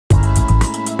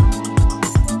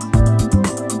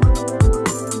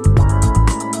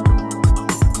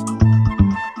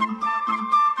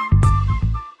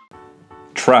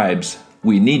Tribes,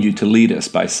 We Need You to Lead Us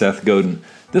by Seth Godin.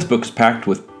 This book is packed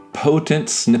with potent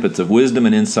snippets of wisdom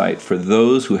and insight for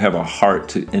those who have a heart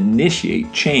to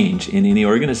initiate change in any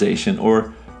organization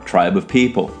or tribe of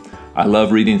people. I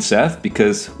love reading Seth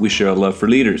because we share a love for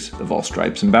leaders of all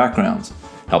stripes and backgrounds,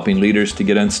 helping leaders to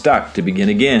get unstuck, to begin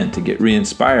again, to get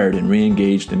re-inspired and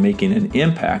re-engaged in making an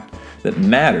impact that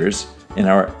matters in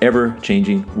our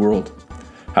ever-changing world.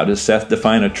 How does Seth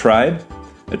define a tribe?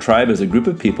 A tribe is a group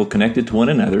of people connected to one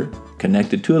another,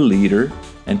 connected to a leader,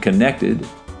 and connected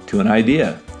to an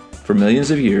idea. For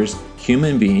millions of years,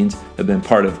 human beings have been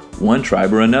part of one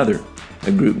tribe or another.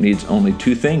 A group needs only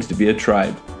two things to be a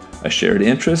tribe: a shared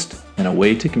interest and a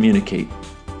way to communicate.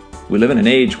 We live in an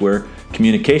age where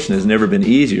communication has never been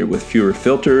easier, with fewer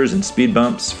filters and speed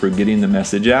bumps for getting the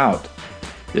message out.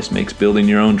 This makes building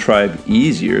your own tribe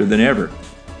easier than ever.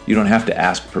 You don't have to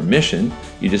ask permission,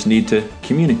 you just need to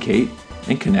communicate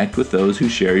and connect with those who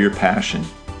share your passion.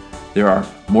 There are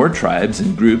more tribes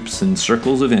and groups and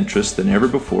circles of interest than ever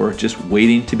before, just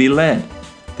waiting to be led.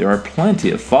 There are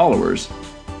plenty of followers.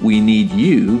 We need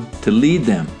you to lead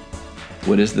them.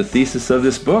 What is the thesis of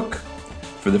this book?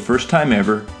 For the first time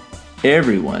ever,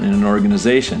 everyone in an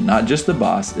organization, not just the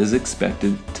boss, is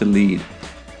expected to lead.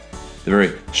 The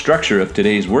very structure of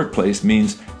today's workplace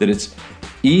means that it's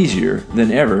easier than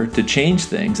ever to change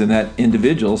things and that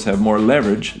individuals have more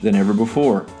leverage than ever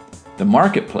before. The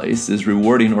marketplace is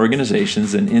rewarding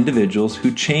organizations and individuals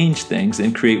who change things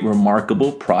and create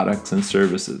remarkable products and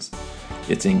services.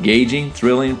 It's engaging,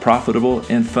 thrilling, profitable,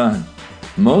 and fun.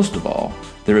 Most of all,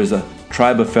 there is a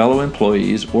tribe of fellow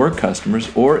employees or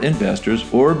customers or investors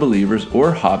or believers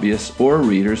or hobbyists or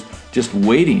readers just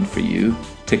waiting for you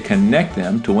to connect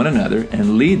them to one another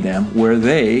and lead them where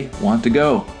they want to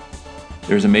go.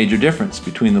 There's a major difference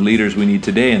between the leaders we need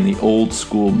today and the old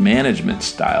school management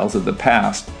styles of the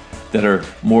past that are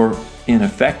more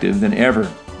ineffective than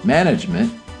ever.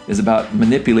 Management is about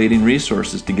manipulating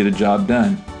resources to get a job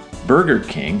done. Burger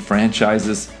King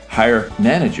franchises hire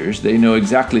managers. They know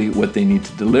exactly what they need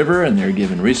to deliver and they're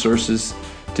given resources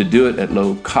to do it at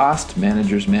low cost.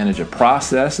 Managers manage a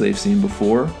process they've seen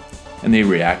before, and they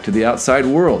react to the outside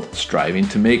world, striving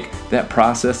to make that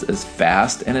process as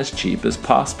fast and as cheap as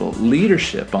possible.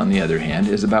 Leadership, on the other hand,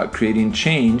 is about creating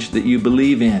change that you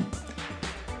believe in.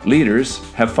 Leaders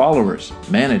have followers.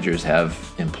 Managers have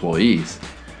employees.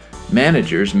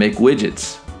 Managers make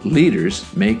widgets. Leaders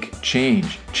make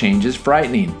change. Change is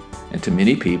frightening, and to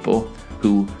many people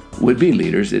who would be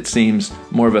leaders, it seems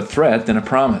more of a threat than a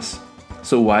promise.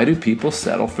 So why do people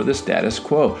settle for the status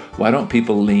quo? Why don't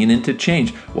people lean into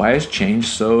change? Why is change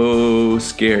so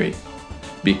scary?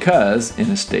 Because in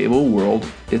a stable world,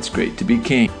 it's great to be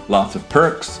king. Lots of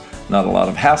perks, not a lot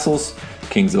of hassles.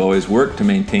 Kings have always worked to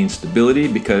maintain stability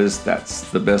because that's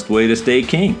the best way to stay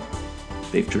king.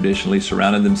 They've traditionally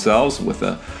surrounded themselves with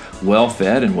a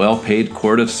well-fed and well-paid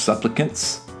court of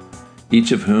supplicants,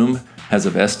 each of whom has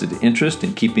a vested interest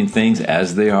in keeping things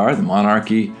as they are. The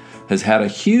monarchy has had a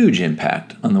huge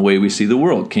impact on the way we see the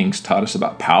world. Kings taught us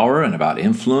about power and about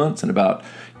influence and about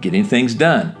getting things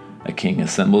done. A king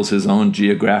assembles his own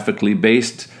geographically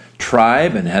based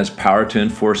tribe and has power to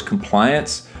enforce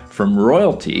compliance. From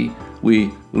royalty,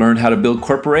 we learned how to build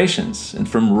corporations, and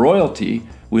from royalty,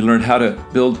 we learned how to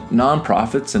build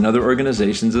nonprofits and other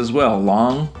organizations as well.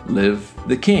 Long live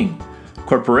the king.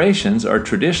 Corporations are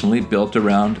traditionally built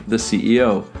around the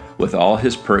CEO with all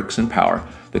his perks and power.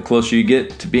 The closer you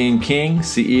get to being king,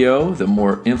 CEO, the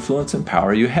more influence and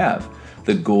power you have.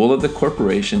 The goal of the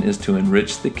corporation is to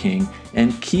enrich the king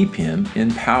and keep him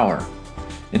in power.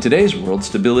 In today's world,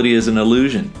 stability is an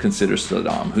illusion. Consider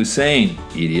Saddam Hussein,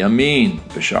 Idi Amin,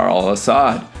 Bashar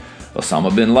al-Assad,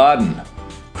 Osama bin Laden.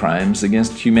 Crimes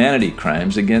against humanity,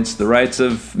 crimes against the rights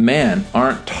of man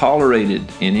aren't tolerated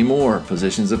anymore.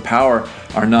 Positions of power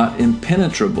are not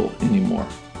impenetrable anymore.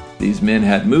 These men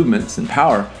had movements and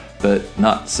power, but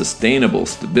not sustainable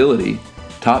stability.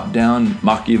 Top-down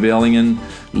Machiavellian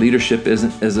leadership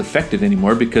isn't as effective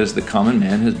anymore because the common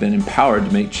man has been empowered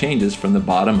to make changes from the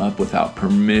bottom up without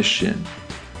permission.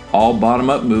 All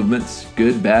bottom-up movements,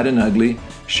 good, bad, and ugly,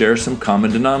 share some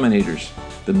common denominators.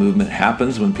 The movement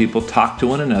happens when people talk to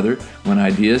one another, when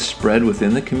ideas spread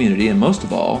within the community, and most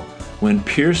of all, when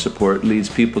peer support leads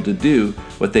people to do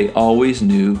what they always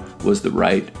knew was the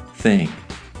right thing.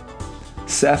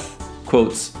 Seth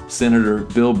quotes Senator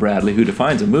Bill Bradley, who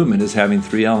defines a movement as having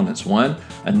three elements. One,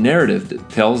 a narrative that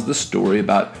tells the story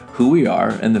about who we are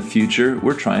and the future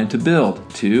we're trying to build.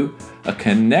 Two, a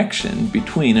connection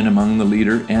between and among the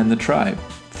leader and the tribe.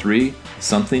 Three,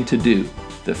 something to do.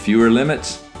 The fewer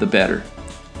limits, the better.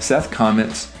 Seth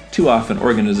comments, too often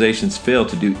organizations fail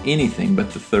to do anything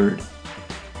but the third.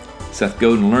 Seth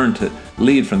Godin learned to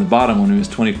lead from the bottom when he was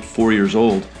 24 years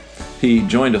old. He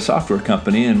joined a software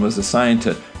company and was assigned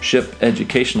to ship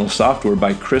educational software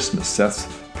by Christmas. Seth's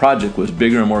project was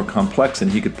bigger and more complex than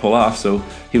he could pull off, so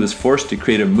he was forced to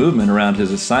create a movement around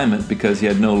his assignment because he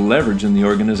had no leverage in the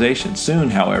organization. Soon,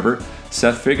 however,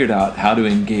 Seth figured out how to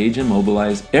engage and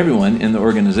mobilize everyone in the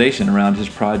organization around his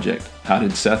project. How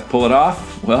did Seth pull it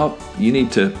off? Well, you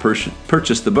need to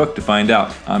purchase the book to find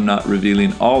out. I'm not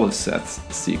revealing all of Seth's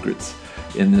secrets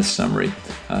in this summary,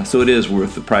 so it is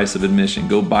worth the price of admission.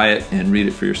 Go buy it and read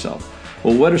it for yourself.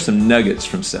 Well, what are some nuggets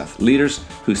from Seth? Leaders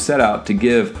who set out to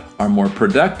give are more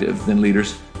productive than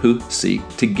leaders who seek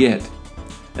to get.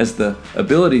 As the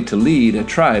ability to lead a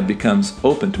tribe becomes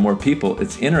open to more people,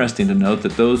 it's interesting to note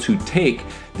that those who take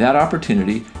that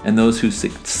opportunity and those who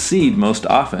succeed most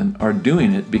often are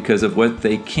doing it because of what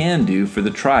they can do for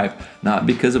the tribe, not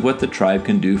because of what the tribe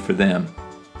can do for them.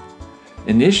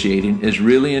 Initiating is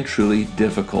really and truly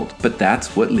difficult, but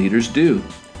that's what leaders do.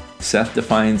 Seth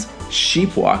defines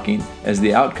sheep walking as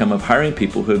the outcome of hiring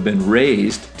people who have been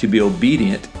raised to be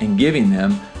obedient and giving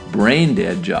them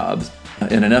brain-dead jobs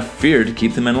and enough fear to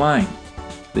keep them in line.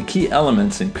 The key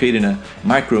elements in creating a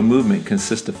micro-movement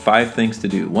consist of 5 things to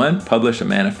do. 1, publish a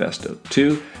manifesto.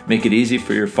 2, make it easy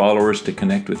for your followers to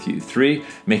connect with you. 3,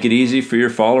 make it easy for your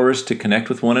followers to connect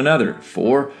with one another.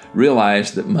 4,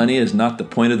 realize that money is not the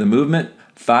point of the movement.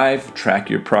 5, track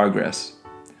your progress.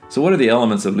 So what are the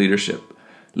elements of leadership?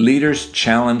 Leaders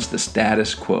challenge the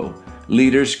status quo.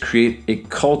 Leaders create a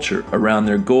culture around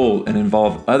their goal and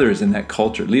involve others in that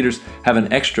culture. Leaders have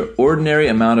an extraordinary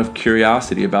amount of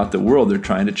curiosity about the world they're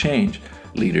trying to change.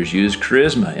 Leaders use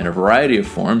charisma in a variety of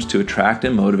forms to attract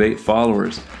and motivate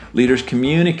followers. Leaders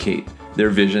communicate their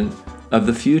vision of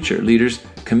the future. Leaders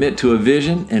commit to a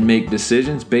vision and make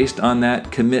decisions based on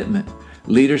that commitment.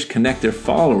 Leaders connect their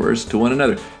followers to one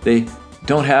another. They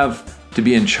don't have to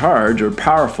be in charge or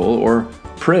powerful or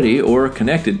pretty or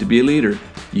connected to be a leader.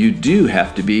 You do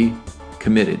have to be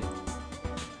committed.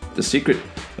 The secret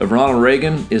of Ronald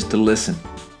Reagan is to listen,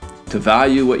 to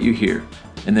value what you hear,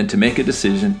 and then to make a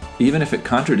decision even if it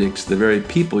contradicts the very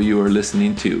people you are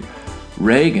listening to.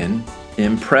 Reagan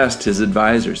impressed his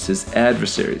advisors, his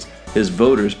adversaries, his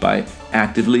voters by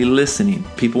actively listening.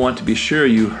 People want to be sure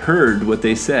you heard what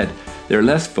they said. They're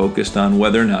less focused on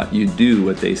whether or not you do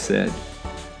what they said.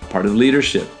 Part of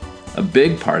leadership, a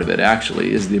big part of it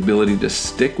actually, is the ability to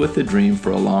stick with the dream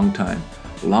for a long time.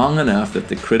 Long enough that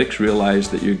the critics realize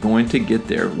that you're going to get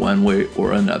there one way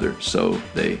or another, so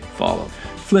they follow.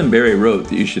 Flynn Barry wrote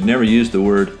that you should never use the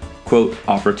word, quote,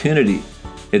 opportunity.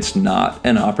 It's not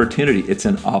an opportunity, it's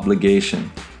an obligation.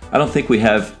 I don't think we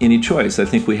have any choice. I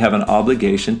think we have an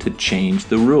obligation to change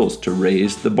the rules, to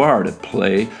raise the bar, to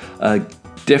play a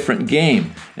different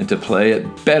game, and to play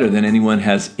it better than anyone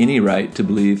has any right to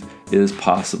believe is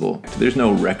possible. There's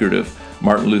no record of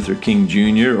Martin Luther King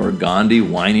Jr. or Gandhi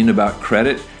whining about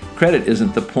credit. Credit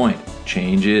isn't the point,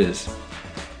 change is.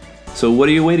 So what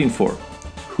are you waiting for?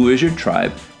 Who is your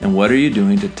tribe, and what are you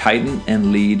doing to tighten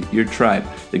and lead your tribe?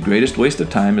 The greatest waste of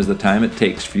time is the time it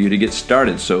takes for you to get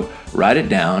started, so write it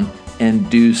down and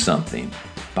do something.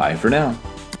 Bye for now.